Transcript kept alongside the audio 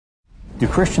Do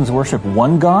Christians worship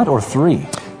one God or three?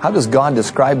 How does God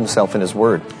describe himself in his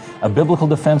word? A biblical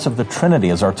defense of the Trinity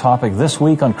is our topic this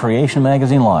week on Creation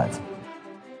Magazine Live.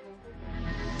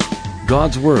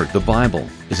 God's Word, the Bible,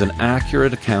 is an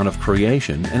accurate account of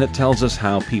creation, and it tells us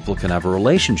how people can have a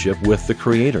relationship with the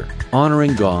Creator.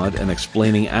 Honoring God and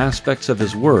explaining aspects of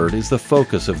His Word is the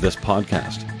focus of this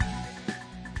podcast.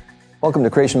 Welcome to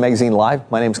Creation Magazine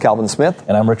Live. My name is Calvin Smith.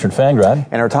 And I'm Richard Fangrad.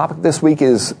 And our topic this week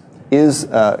is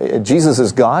Jesus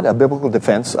is God, a biblical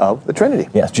defense of the Trinity.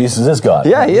 Yes, Jesus is God.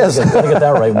 Yeah, he is. Got to get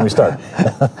that right when we start.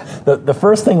 The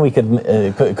first thing we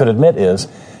could admit is,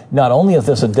 not only is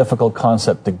this a difficult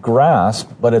concept to grasp,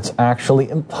 but it's actually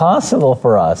impossible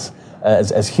for us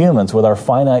as humans with our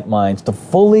finite minds to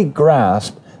fully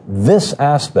grasp this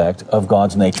aspect of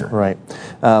God's nature. Right.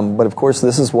 But of course,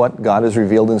 this is what God has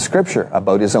revealed in Scripture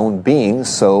about His own being,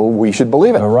 so we should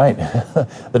believe it. Right.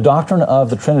 The doctrine of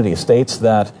the Trinity states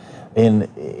that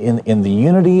in the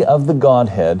unity of the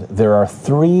Godhead, there are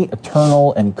three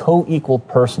eternal and co-equal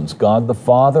persons, God the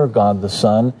Father, God the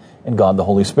Son, and God the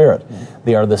Holy Spirit.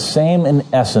 They are the same in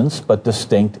essence, but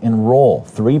distinct in role.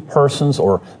 Three persons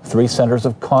or three centers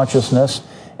of consciousness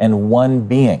and one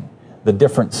being. The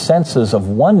different senses of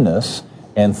oneness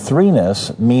and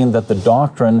threeness mean that the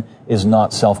doctrine is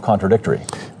not self-contradictory.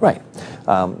 Right.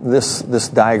 This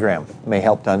diagram may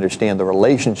help to understand the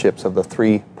relationships of the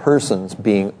three persons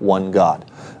being one God.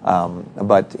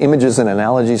 But images and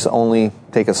analogies only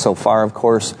take us so far, of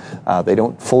course. They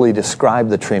don't fully describe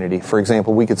the Trinity. For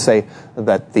example, we could say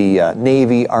that the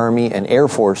Navy, Army, and Air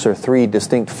Force are three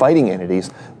distinct fighting entities,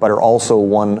 but are also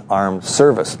one armed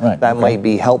service. Right. That might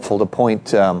be helpful to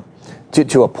point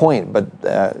to a point, but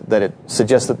that it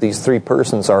suggests that these three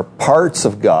persons are parts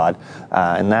of God,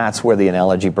 and that's where the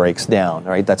analogy breaks down,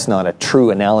 right? That's not a true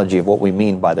analogy of what we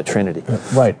mean by the Trinity.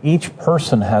 Right. Each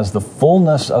person has the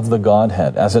fullness of the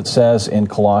Godhead. As it says in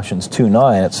Colossians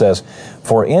 2:9, it says,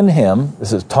 "For in Him,"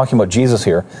 this is talking about Jesus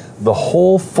here, "the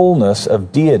whole fullness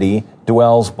of deity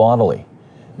dwells bodily."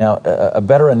 Now, a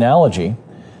better analogy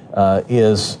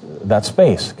is that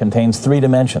space contains three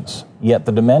dimensions, yet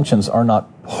the dimensions are not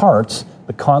parts.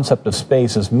 The concept of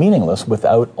space is meaningless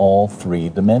without all three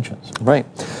dimensions. Right.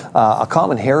 A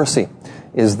common heresy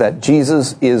is that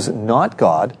Jesus is not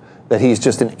God, that He's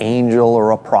just an angel or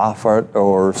a prophet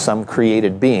or some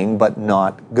created being, but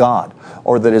not God,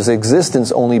 or that His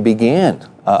existence only began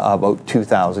about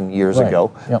 2,000 years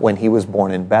ago when He was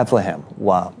born in Bethlehem.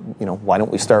 Wow. Why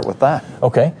don't we start with that?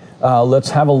 Okay.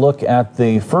 Let's have a look at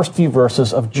the first few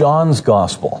verses of John's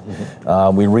Gospel.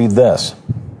 We read this.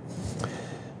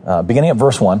 Beginning at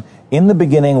verse 1, "In the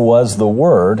beginning was the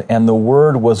Word, and the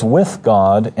Word was with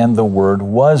God, and the Word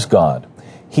was God.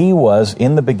 He was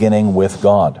in the beginning with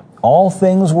God. All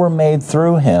things were made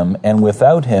through Him, and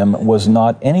without Him was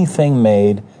not anything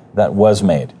made that was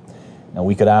made." Now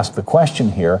we could ask the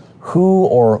question here, who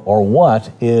or what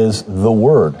is the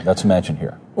Word that's mentioned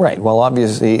here? Right. Well,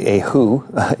 obviously a who.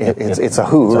 It's a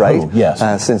who, it's right? A who,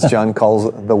 yes. Since John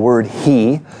calls the Word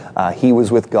He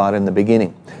was with God in the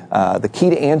beginning. The key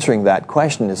to answering that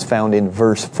question is found in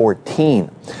verse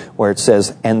 14, where it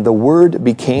says, "And the Word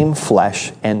became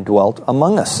flesh and dwelt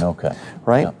among us." Okay.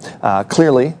 Right? Yeah.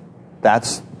 Clearly,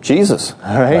 that's Jesus,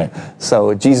 right?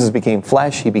 So Jesus became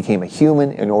flesh, He became a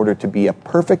human in order to be a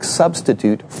perfect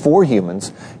substitute for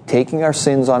humans, taking our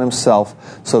sins on Himself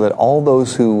so that all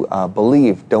those who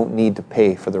believe don't need to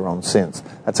pay for their own sins.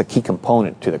 That's a key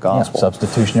component to the gospel. Yeah,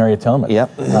 substitutionary atonement.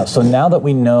 Yep. So now that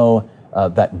we know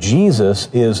that Jesus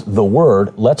is the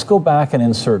Word, let's go back and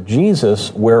insert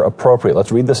Jesus where appropriate.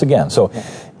 Let's read this again. So,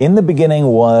 in the beginning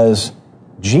was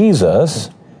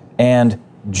Jesus, and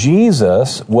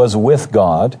Jesus was with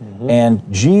God, and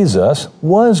Jesus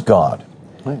was God.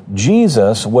 Right.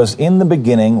 Jesus was in the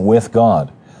beginning with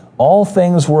God. All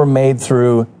things were made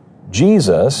through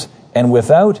Jesus, and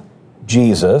without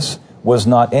Jesus was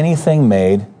not anything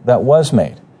made that was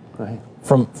made. Right.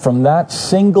 From that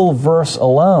single verse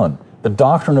alone, the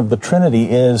doctrine of the Trinity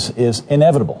is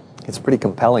inevitable. It's pretty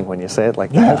compelling when you say it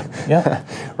like that. Yeah.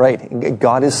 Right.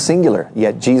 God is singular,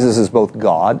 yet Jesus is both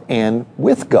God and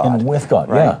with God. And with God,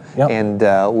 right? Yeah. And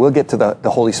we'll get to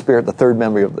the Holy Spirit, the third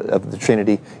member of the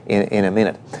Trinity, in a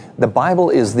minute. The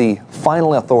Bible is the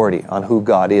final authority on who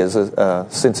God is,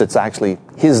 since it's actually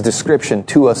His description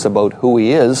to us about who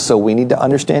He is, so we need to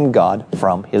understand God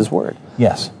from His Word.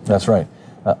 Yes, that's right.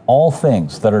 All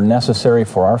things that are necessary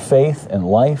for our faith and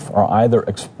life are either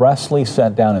expressly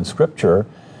set down in Scripture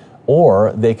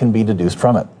or they can be deduced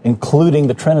from it, including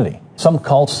the Trinity. Some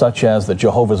cults, such as the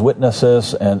Jehovah's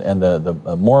Witnesses and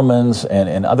the Mormons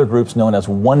and other groups known as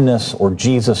oneness or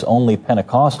Jesus-only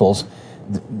Pentecostals,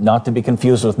 not to be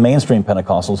confused with mainstream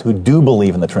Pentecostals who do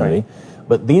believe in the Trinity.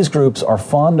 But these groups are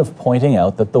fond of pointing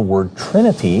out that the word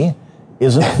Trinity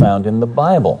isn't found in the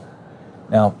Bible.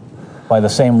 Now, by the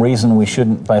same reasoning, we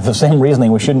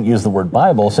shouldn't use the word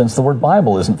Bible, since the word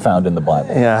Bible isn't found in the Bible.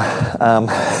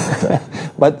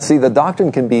 But see, the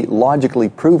doctrine can be logically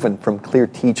proven from clear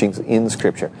teachings in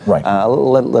Scripture. Right.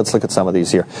 Let's look at some of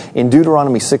these here. In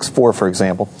Deuteronomy 6:4, for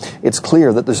example, it's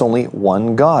clear that there's only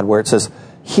one God, where it says,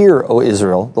 "Hear, O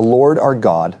Israel, the Lord our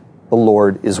God, the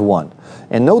Lord is one."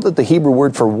 And note that the Hebrew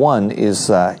word for one is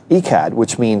echad,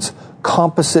 which means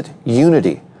composite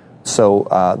unity. So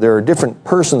there are different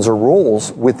persons or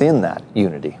roles within that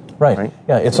unity. Right.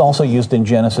 Yeah, it's also used in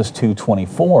Genesis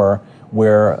 2:24,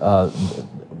 where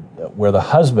the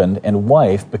husband and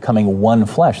wife becoming one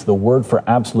flesh. The word for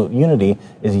absolute unity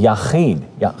is yachid.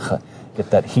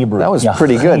 Get that Hebrew. That was yachid.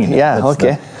 pretty good. Yeah.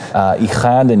 Okay.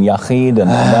 Ichad and yachid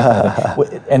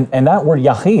and that word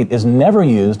yachid is never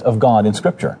used of God in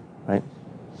Scripture. Right.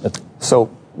 So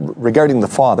regarding the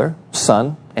Father,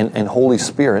 Son, and Holy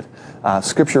Spirit,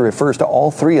 Scripture refers to all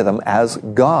three of them as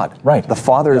God. Right. The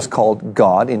Father is called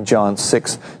God in John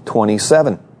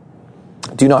 6:27.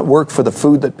 "Do not work for the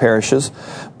food that perishes,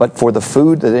 but for the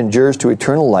food that endures to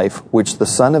eternal life, which the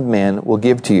Son of Man will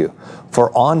give to you.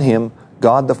 For on him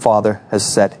God the Father has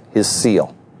set his seal."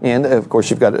 And, of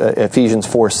course, you've got Ephesians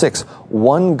 4:6.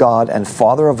 "One God and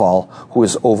Father of all, who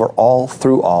is over all,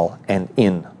 through all, and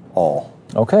in all."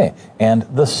 Okay, and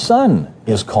the Son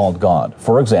is called God.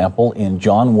 For example, in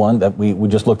John 1 that we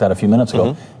just looked at a few minutes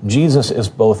ago, Jesus is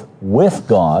both with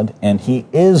God and he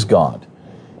is God.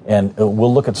 And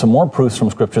we'll look at some more proofs from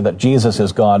Scripture that Jesus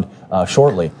is God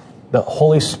shortly. The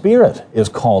Holy Spirit is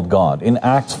called God. In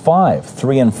Acts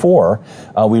 5:3 and 4,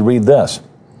 we read this.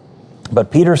 "But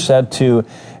Peter said to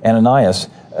Ananias,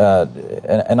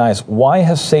 why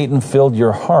has Satan filled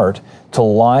your heart to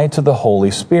lie to the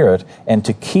Holy Spirit and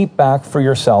to keep back for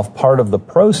yourself part of the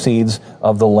proceeds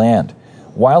of the land?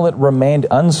 While it remained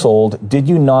unsold, did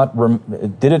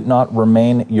it not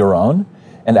remain your own?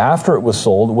 And after it was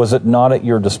sold, was it not at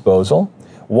your disposal?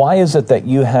 Why is it that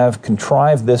you have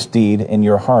contrived this deed in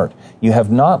your heart? You have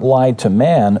not lied to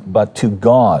man, but to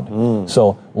God."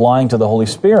 So lying to the Holy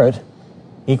Spirit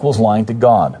equals lying to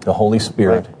God. The Holy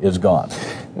Spirit is God.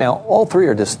 Now, all three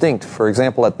are distinct. For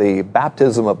example, at the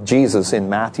baptism of Jesus in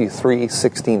Matthew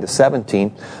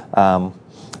 3:16-17,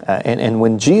 and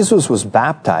when Jesus was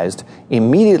baptized,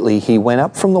 immediately he went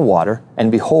up from the water,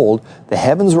 and behold, the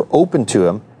heavens were opened to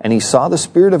him, and he saw the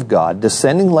Spirit of God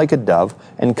descending like a dove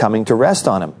and coming to rest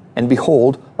on him. And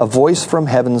behold, a voice from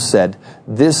heaven said,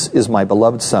 "This is my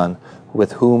beloved Son,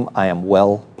 with whom I am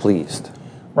well pleased."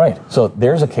 Right. So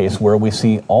there's a case where we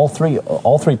see all three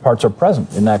parts are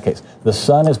present in that case. The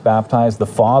Son is baptized, the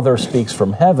Father speaks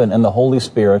from heaven, and the Holy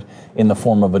Spirit, in the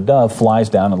form of a dove, flies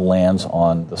down and lands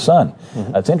on the Son.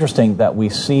 It's interesting that we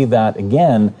see that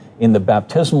again in the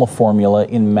baptismal formula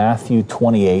in Matthew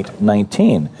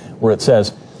 28:19, where it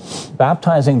says,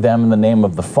 "Baptizing them in the name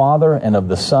of the Father and of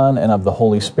the Son and of the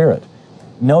Holy Spirit."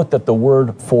 Note that the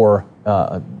word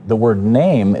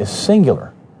name is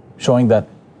singular, showing that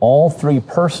all three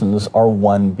persons are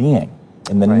one being.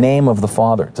 In the name of the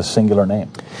Father, it's a singular name.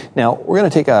 Now, we're going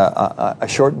to take a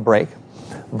short break,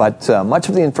 but much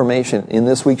of the information in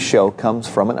this week's show comes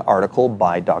from an article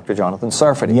by Dr. Jonathan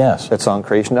Sarfati. Yes. That's on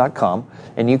creation.com,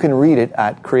 and you can read it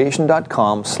at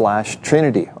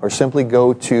creation.com/Trinity, or simply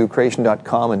go to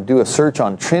creation.com and do a search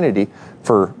on Trinity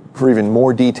for even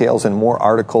more details and more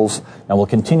articles. Now we'll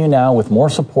continue now with more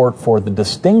support for the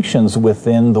distinctions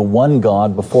within the one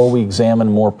God before we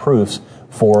examine more proofs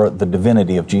for the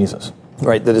divinity of Jesus.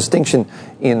 Right, the distinction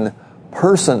in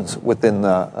persons within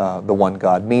the one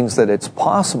God means that it's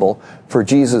possible for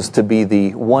Jesus to be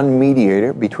the one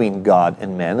mediator between God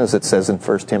and men, as it says in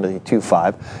 1 Timothy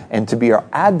 2:5, and to be our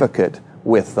advocate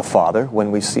with the Father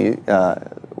when we sin,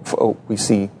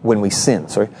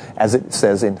 as it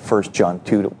says in 1 John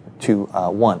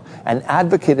 2:1. An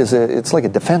advocate it's like a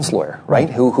defense lawyer,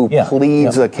 right? Who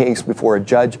pleads a case before a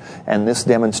judge, and this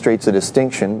demonstrates a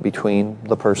distinction between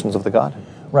the persons of the Godhead.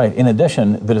 Right. In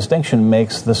addition, the distinction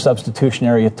makes the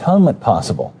substitutionary atonement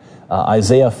possible.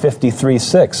 Isaiah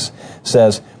 53:6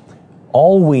 says,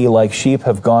 "All we like sheep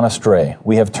have gone astray.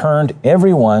 We have turned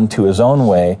everyone to his own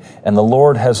way, and the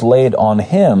Lord has laid on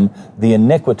him the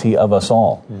iniquity of us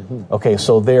all." Okay,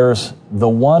 so there's the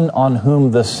one on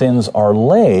whom the sins are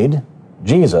laid,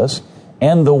 Jesus,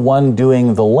 and the one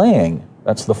doing the laying,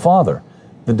 that's the Father.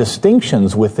 The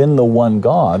distinctions within the one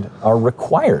God are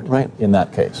required in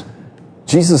that case.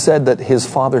 Jesus said that his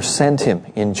Father sent him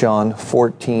in John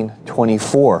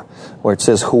 14:24, where it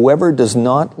says, "Whoever does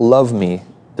not love me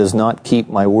does not keep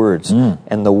my words.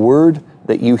 And the word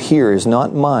that you hear is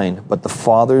not mine, but the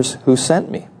Father's who sent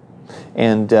me.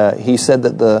 And he said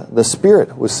that the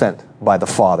Spirit was sent by the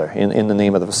Father in the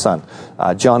name of the Son.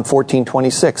 John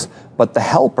 14:26. But the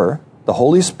Helper, the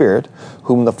Holy Spirit,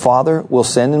 whom the Father will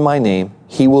send in my name,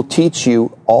 he will teach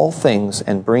you all things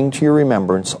and bring to your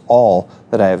remembrance all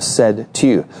that I have said to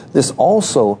you. This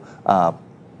also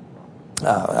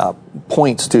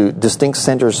points to distinct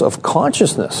centers of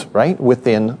consciousness, right,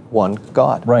 within one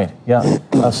God. Right, yeah.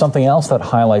 Something else that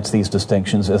highlights these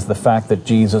distinctions is the fact that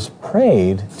Jesus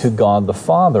prayed to God the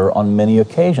Father on many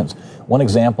occasions. One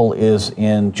example is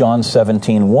in John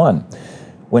 17:1.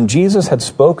 When Jesus had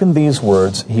spoken these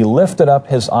words, he lifted up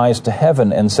his eyes to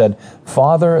heaven and said,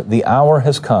 Father, the hour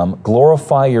has come.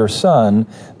 Glorify your Son,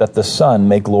 that the Son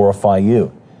may glorify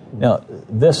you. Now,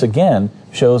 this again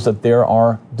shows that there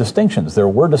are distinctions. There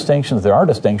are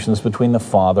distinctions between the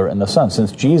Father and the Son.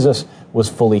 Since Jesus was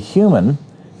fully human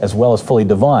as well as fully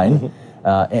divine,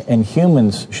 and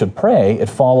humans should pray, it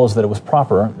follows that it was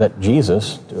proper that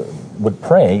Jesus would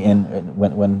pray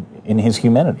when in his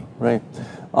humanity. Right.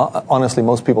 Honestly,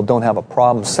 most people don't have a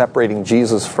problem separating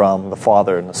Jesus from the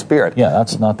Father and the Spirit. Yeah,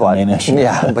 that's not the main issue.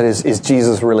 Yeah, but is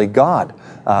Jesus really God?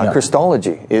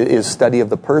 Christology is study of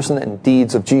the person and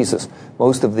deeds of Jesus.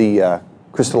 Most of the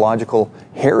Christological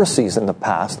heresies in the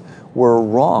past were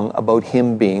wrong about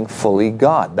him being fully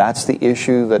God. That's the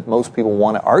issue that most people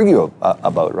want to argue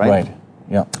about, right? Right,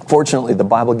 yeah. Fortunately, the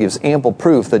Bible gives ample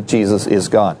proof that Jesus is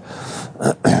God.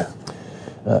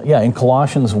 In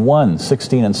Colossians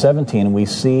 1:16 and 17, we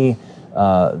see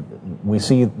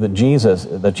that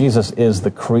Jesus is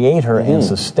the creator and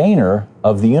sustainer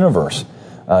of the universe.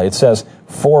 It says,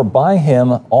 For by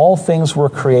him all things were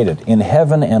created, in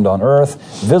heaven and on earth,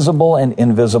 visible and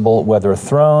invisible, whether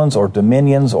thrones or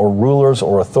dominions or rulers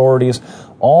or authorities.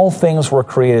 All things were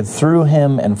created through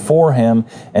him and for him,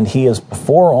 and he is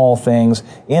before all things.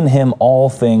 In him all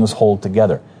things hold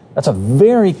together. That's a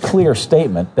very clear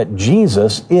statement that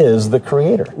Jesus is the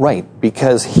creator. Right,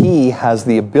 because he has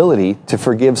the ability to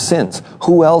forgive sins.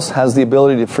 Who else has the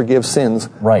ability to forgive sins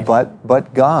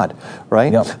but God,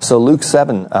 right? Yep. So Luke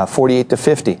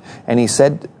 7:48-50, and he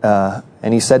said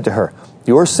to her,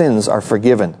 Your sins are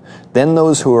forgiven. Then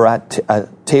those who were at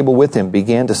table with him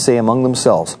began to say among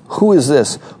themselves, Who is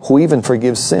this who even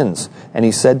forgives sins? And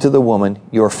he said to the woman,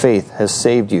 Your faith has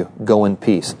saved you. Go in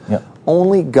peace. Yep.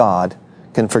 Only God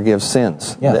can forgive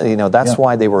sins. Yeah. That's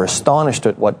why they were astonished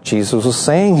at what Jesus was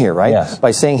saying here, right? Yes.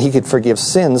 By saying he could forgive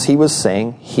sins, he was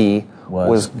saying he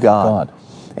was God.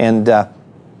 And,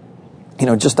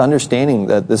 just understanding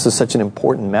that this is such an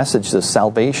important message, the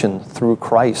salvation through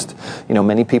Christ.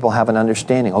 Many people have an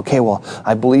understanding. Okay, well,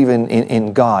 I believe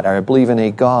in God, or I believe in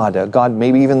a God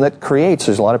maybe even that creates.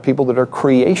 There's a lot of people that are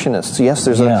creationists. Yes,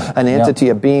 there's an entity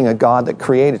of being a God that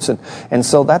creates. And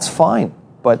so that's fine.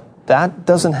 But that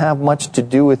doesn't have much to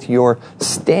do with your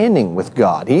standing with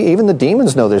God. Even the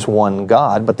demons know there's one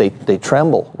God, but they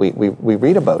tremble. We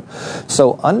read about.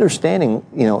 So understanding,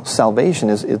 salvation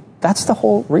that's the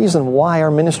whole reason why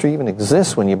our ministry even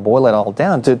exists. When you boil it all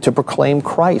down, to proclaim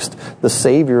Christ, the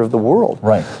Savior of the world.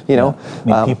 Right.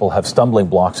 People have stumbling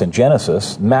blocks in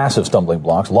Genesis, massive stumbling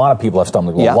blocks. A lot of people have a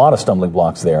lot of stumbling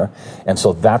blocks there, and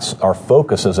so that's our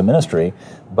focus as a ministry.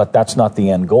 But that's not the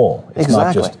end goal. It's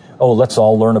not just, let's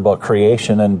all learn about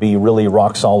creation and be really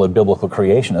rock-solid biblical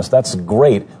creationists. That's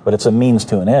great, but it's a means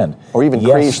to an end. Or even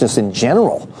creationists in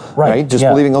general, right? Just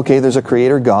believing, there's a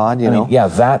creator God, know.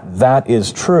 That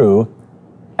is true,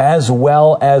 as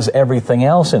well as everything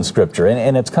else in Scripture.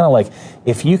 And it's kind of like,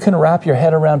 if you can wrap your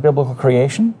head around biblical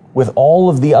creation, with all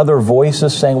of the other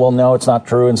voices saying, well, no, it's not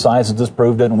true, and science has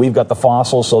disproved it, and we've got the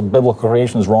fossils, so biblical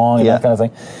creation is wrong, and that kind of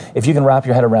thing. If you can wrap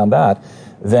your head around that,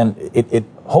 then it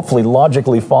hopefully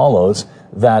logically follows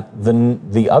that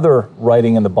the other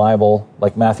writing in the Bible,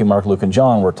 like Matthew, Mark, Luke, and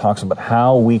John, where it talks about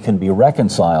how we can be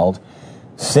reconciled,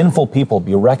 sinful people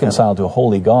be reconciled to a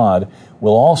holy God,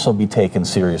 will also be taken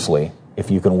seriously if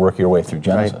you can work your way through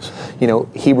Genesis. Right.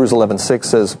 Hebrews 11:6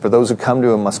 says, For those who come to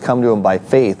him must come to him by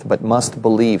faith, but must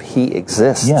believe he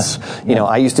exists. Yes.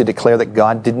 I used to declare that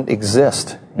God didn't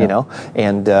exist.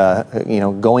 And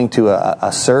going to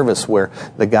a service where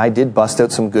the guy did bust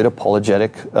out some good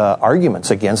apologetic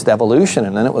arguments against evolution,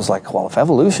 and then it was like, well, if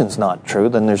evolution's not true,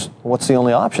 then what's the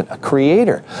only option? A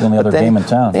creator. The only other game in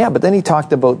town. Yeah, but then he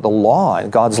talked about the law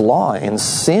and God's law and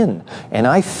sin, and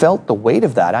I felt the weight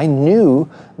of that. I knew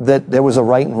that there was a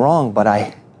right and wrong, but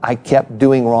I kept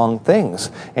doing wrong things.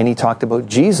 And he talked about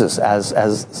Jesus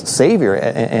as Savior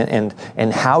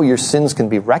and how your sins can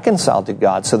be reconciled to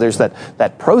God. So there's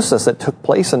that process that took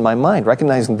place in my mind,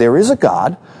 recognizing there is a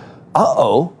God.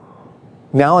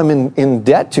 Now I'm in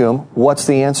debt to him. What's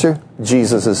the answer?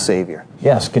 Jesus is Savior.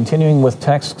 Yes, continuing with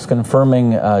texts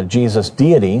confirming Jesus'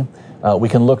 deity, we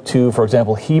can look to, for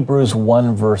example, Hebrews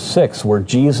 1 verse 6, where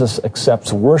Jesus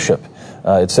accepts worship.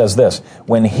 It says this,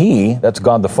 when he, that's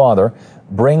God the Father,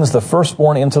 brings the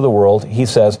firstborn into the world, he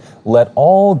says, let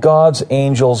all God's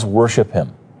angels worship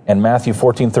him. And Matthew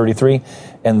 14:33,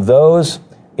 and those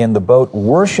in the boat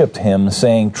worshipped him,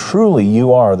 saying, truly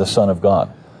you are the Son of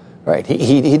God. Right.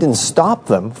 He didn't stop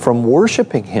them from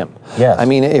worshiping him. Yes. I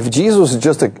mean, if Jesus was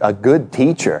just a good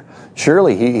teacher,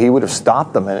 surely he would have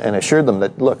stopped them and assured them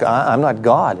that, look, I'm not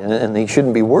God, and he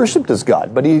shouldn't be worshipped as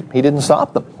God. But he didn't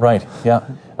stop them. Right, yeah.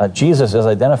 Jesus is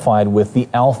identified with the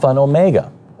Alpha and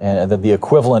Omega, and that the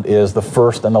equivalent is the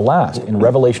first and the last. In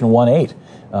Revelation 1:8,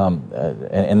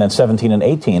 and then 17 and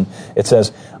 18, it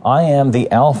says, I am the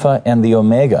Alpha and the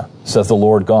Omega, says the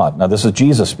Lord God. Now this is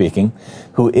Jesus speaking,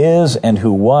 who is and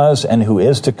who was and who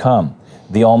is to come,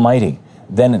 the Almighty.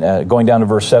 Then going down to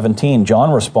verse 17,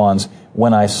 John responds,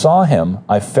 when I saw him,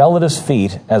 I fell at his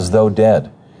feet as though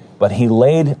dead. But he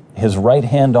laid his right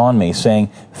hand on me, saying,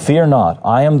 fear not,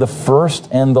 I am the first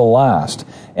and the last,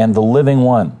 and the living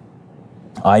one.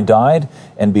 I died,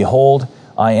 and behold,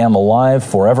 I am alive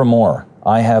forevermore.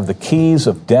 I have the keys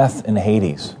of death and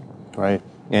Hades. Right.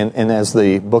 And as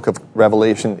the book of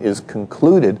Revelation is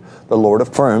concluded, the Lord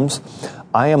affirms,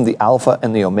 I am the Alpha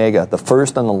and the Omega, the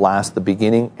first and the last, the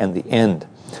beginning and the end.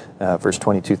 Verse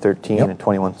 22:13 and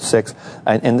 21:6.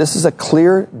 And this is a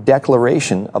clear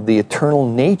declaration of the eternal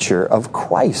nature of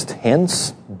Christ,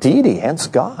 hence deity, hence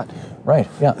God. Right.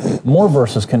 Yeah. More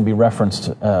verses can be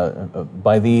referenced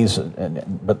by these,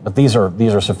 but these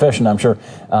are sufficient, I'm sure.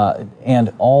 And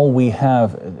it's all we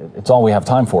have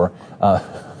time for.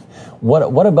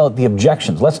 What about the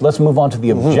objections? Let's move on to the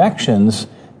objections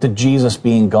to Jesus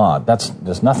being God.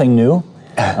 There's nothing new.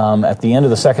 At the end of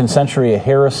the 2nd century, a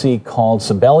heresy called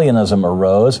Sabellianism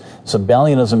arose.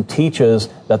 Sabellianism teaches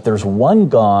that there's one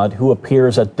God who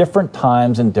appears at different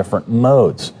times in different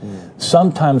modes.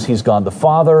 Sometimes he's God the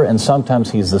Father, and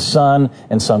sometimes he's the Son,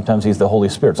 and sometimes he's the Holy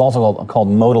Spirit. It's also called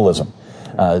modalism,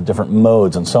 different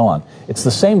modes and so on. It's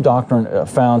the same doctrine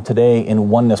found today in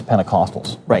Oneness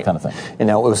Pentecostals, right. That kind of thing. And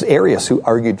now it was Arius who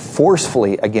argued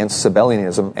forcefully against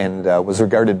Sabellianism and was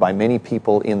regarded by many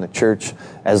people in the church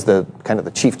as the kind of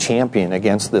the chief champion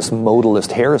against this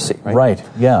modalist heresy. Right,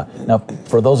 yeah. Now,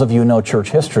 for those of you who know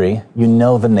church history, you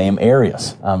know the name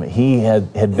Arius. He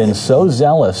had been so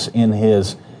zealous in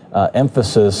his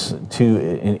emphasis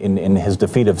in his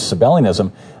defeat of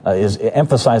Sabellianism is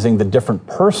emphasizing the different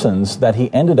persons that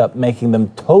he ended up making them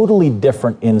totally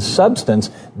different in substance,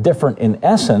 different in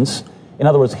essence. In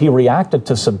other words, he reacted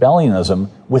to Sabellianism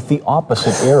with the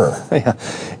opposite error. Yeah.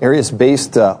 Arius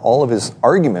based all of his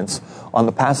arguments on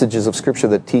the passages of Scripture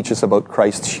that teach us about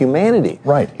Christ's humanity.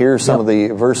 Right. Here are some of the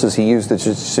verses he used that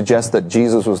suggest that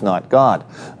Jesus was not God.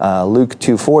 Luke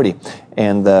 2:40,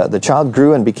 and the child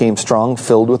grew and became strong,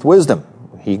 filled with wisdom.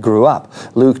 He grew up.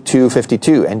 Luke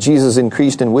 2:52, and Jesus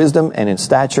increased in wisdom and in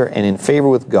stature and in favor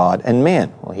with God and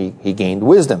man. Well, he gained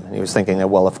wisdom. And he was thinking that,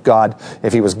 well,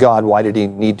 if he was God, why did he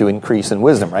need to increase in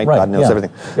wisdom, right? God knows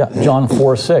everything. Yeah. John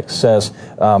 4:6 says,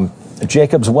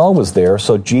 Jacob's well was there,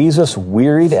 so Jesus,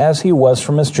 wearied as he was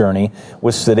from his journey,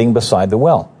 was sitting beside the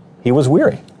well. He was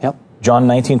weary. Yep. John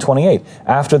 19:28.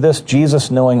 After this, Jesus,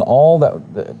 knowing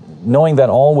that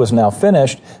all was now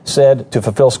finished, said, to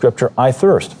fulfill Scripture, I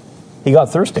thirst. He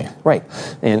got thirsty. Right.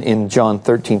 And in John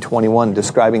 13:21,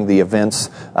 describing the events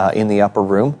in the upper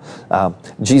room,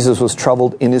 Jesus was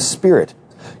troubled in his spirit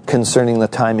concerning the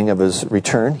timing of his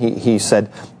return. He said,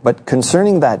 but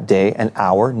concerning that day and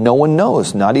hour, no one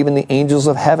knows, not even the angels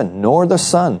of heaven, nor the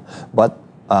Son, but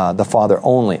the Father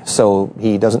only. So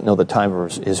he doesn't know the time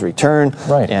of his return.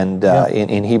 Right. And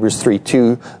in Hebrews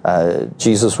 3:2,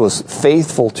 Jesus was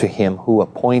faithful to him who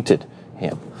appointed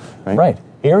him. Right.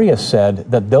 Arius said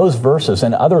that those verses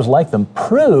and others like them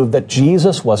proved that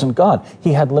Jesus wasn't God.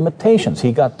 He had limitations.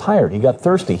 He got tired. He got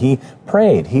thirsty. He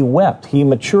prayed. He wept. He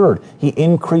matured. He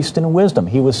increased in wisdom.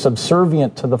 He was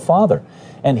subservient to the Father.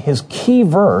 And his key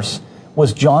verse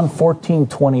was John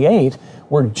 14:28,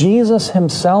 where Jesus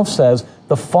himself says,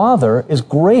 the Father is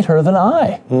greater than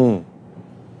I.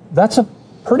 That's a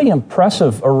pretty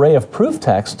impressive array of proof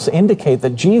texts to indicate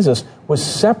that Jesus was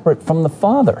separate from the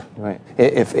Father. Right.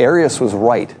 If Arius was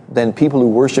right, then people who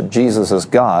worship Jesus as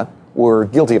God were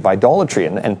guilty of idolatry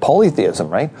and polytheism,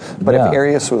 right? But if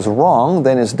Arius was wrong,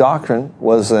 then his doctrine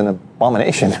was an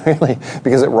abomination, really,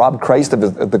 because it robbed Christ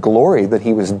of the glory that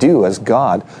he was due as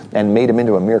God and made him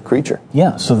into a mere creature.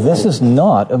 Yeah, so this is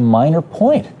not a minor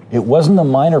point. It wasn't a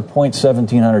minor point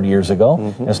 1,700 years ago.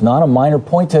 Mm-hmm. It's not a minor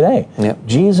point today. Yep.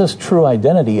 Jesus' true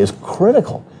identity is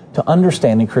critical to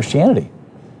understanding Christianity.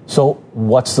 So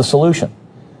what's the solution?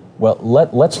 Well,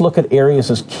 let's look at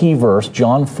Arius' key verse,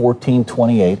 John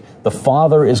 14:28. The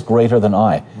Father is greater than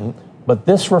I. Mm-hmm. But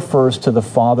this refers to the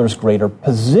Father's greater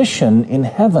position in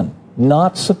heaven,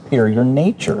 not superior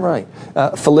nature. Right.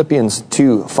 Philippians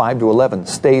 2:5-11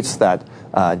 states that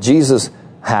Jesus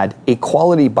had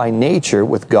equality by nature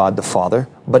with God the Father,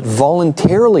 but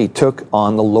voluntarily took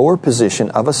on the lower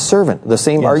position of a servant. The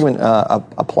same argument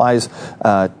applies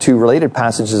to related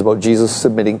passages about Jesus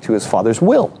submitting to his Father's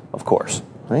will, of course.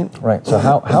 Right. So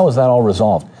how is that all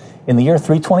resolved? In the year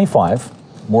 325,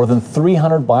 more than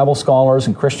 300 Bible scholars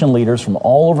and Christian leaders from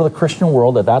all over the Christian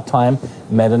world at that time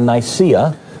met in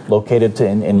Nicaea, located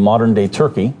in modern-day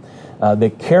Turkey. They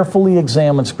carefully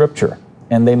examined Scripture,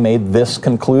 and they made this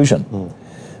conclusion.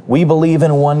 We believe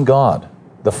in one God,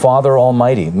 the Father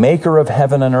Almighty, maker of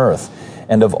heaven and earth,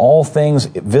 and of all things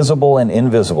visible and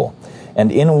invisible, and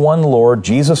in one Lord,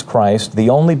 Jesus Christ, the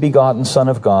only begotten Son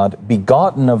of God,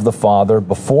 begotten of the Father,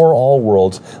 before all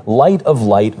worlds, light of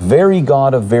light, very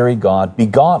God of very God,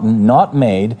 begotten, not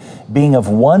made, being of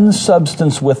one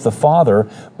substance with the Father,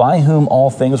 by whom all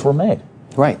things were made.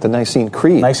 Right, the Nicene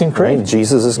Creed. Nicene Creed. Right?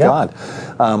 Jesus is God.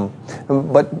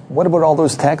 But what about all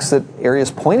those texts that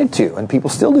Arius pointed to, and people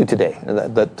still do today,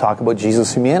 that talk about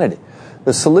Jesus' humanity?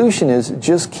 The solution is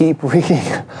just keep reading.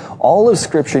 All of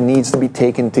Scripture needs to be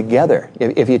taken together.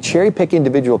 If you cherry pick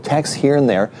individual texts here and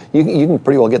there, you can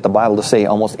pretty well get the Bible to say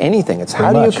almost anything. It's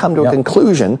how do you come to a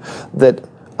conclusion that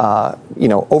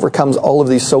overcomes all of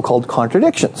these so-called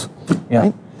contradictions? Yeah.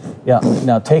 Right? Yeah.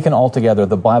 Now, taken all together,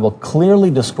 the Bible clearly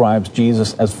describes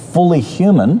Jesus as fully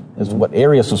human, is what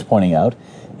Arius was pointing out,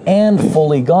 and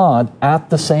fully God at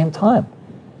the same time.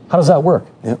 How does that work?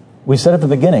 Yep. We said at the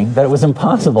beginning that it was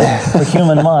impossible for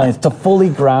human minds to fully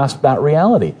grasp that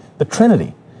reality, the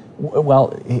Trinity.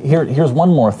 Well, here's one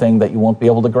more thing that you won't be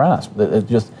able to grasp.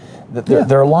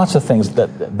 There are lots of things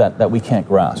that we can't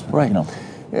grasp. Right.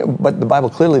 But the Bible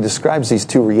clearly describes these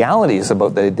two realities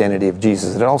about the identity of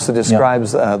Jesus. It also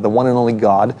describes the one and only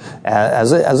God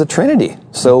as a Trinity.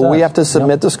 So we have to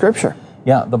submit to Scripture.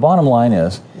 Yeah. The bottom line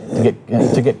is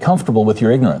to get comfortable with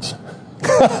your ignorance.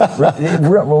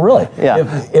 Well, really.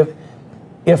 Yeah.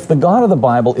 If the God of the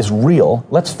Bible is real,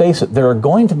 let's face it, there are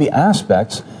going to be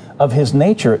aspects of his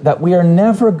nature that we are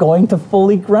never going to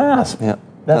fully grasp. Yeah,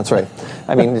 that's right.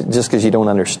 I mean, just because you don't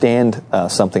understand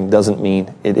something doesn't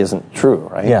mean it isn't true,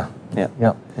 right? Yeah.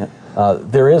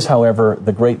 There is, however,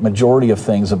 the great majority of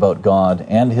things about God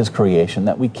and his creation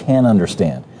that we can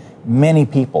understand. Many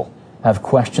people have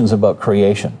questions about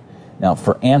creation. Now,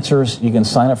 for answers, you can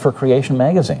sign up for Creation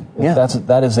Magazine. Yeah.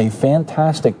 That is a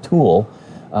fantastic tool.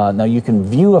 Now, you can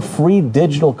view a free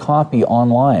digital copy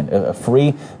online.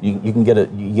 You can get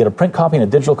a print copy and a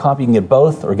digital copy. You can get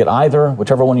both or get either,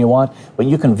 whichever one you want. But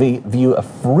you can view a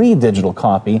free digital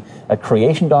copy at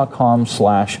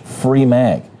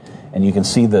creation.com/freemag. And you can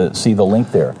see the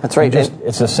link there. That's right.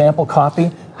 It's a sample copy.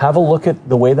 Have a look at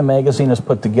the way the magazine is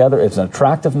put together. It's an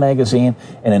attractive magazine,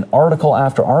 and in article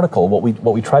after article, what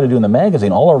we try to do in the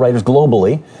magazine, all our writers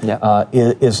globally,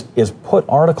 is put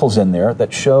articles in there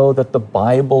that show that the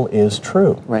Bible is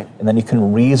true. Right. And then you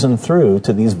can reason through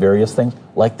to these various things,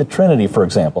 like the Trinity, for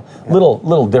example. Yeah.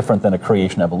 Little different than a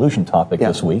creation evolution topic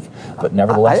this week, but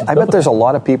nevertheless, I bet there's a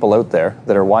lot of people out there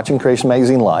that are watching Creation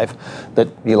Magazine live, that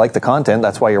you like the content,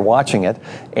 that's why you're watching it,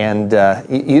 and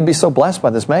you'd be so blessed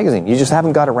by this magazine. You just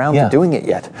haven't got around to doing it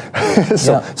yet.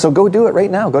 So go do it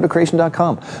right now. Go to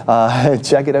creation.com.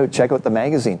 Check it out. Check out the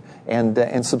magazine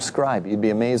and subscribe. You'd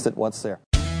be amazed at what's there.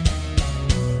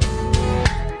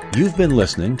 You've been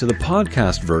listening to the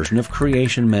podcast version of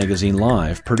Creation Magazine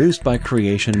Live, produced by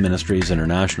Creation Ministries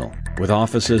International. With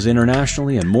offices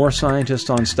internationally and more scientists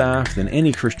on staff than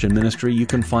any Christian ministry, you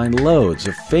can find loads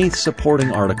of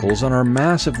faith-supporting articles on our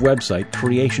massive website,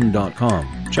 creation.com.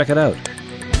 Check it out.